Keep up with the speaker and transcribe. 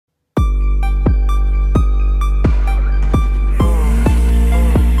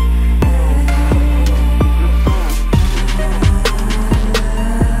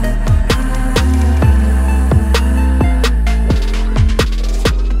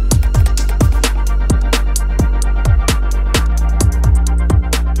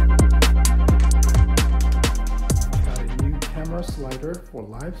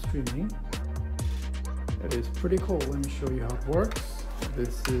live streaming. It is pretty cool. Let me show you how it works.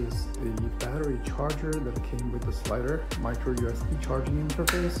 This is the battery charger that came with the slider, micro USB charging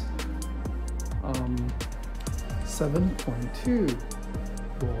interface. 7.2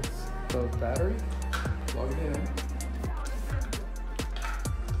 volts of battery. Plug it in.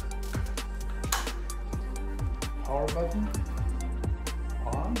 Power button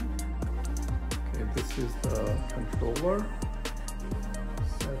on. Okay, this is the controller.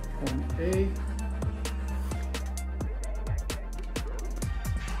 Set point A.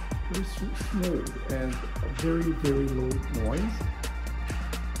 Very smooth and very low noise.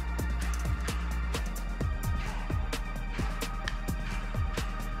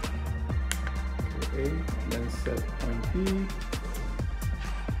 Okay, and then set point B.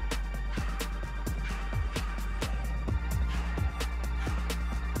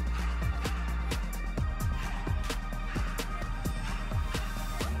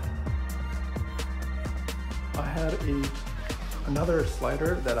 I had another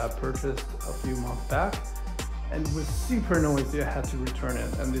slider that I purchased a few months back, and it was super noisy. I had to return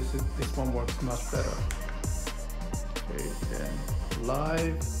it, and this one works much better. Okay, and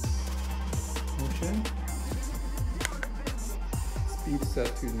live motion, speed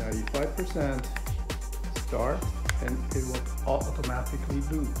set to 95%, start, and it will automatically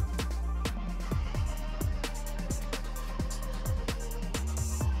boot.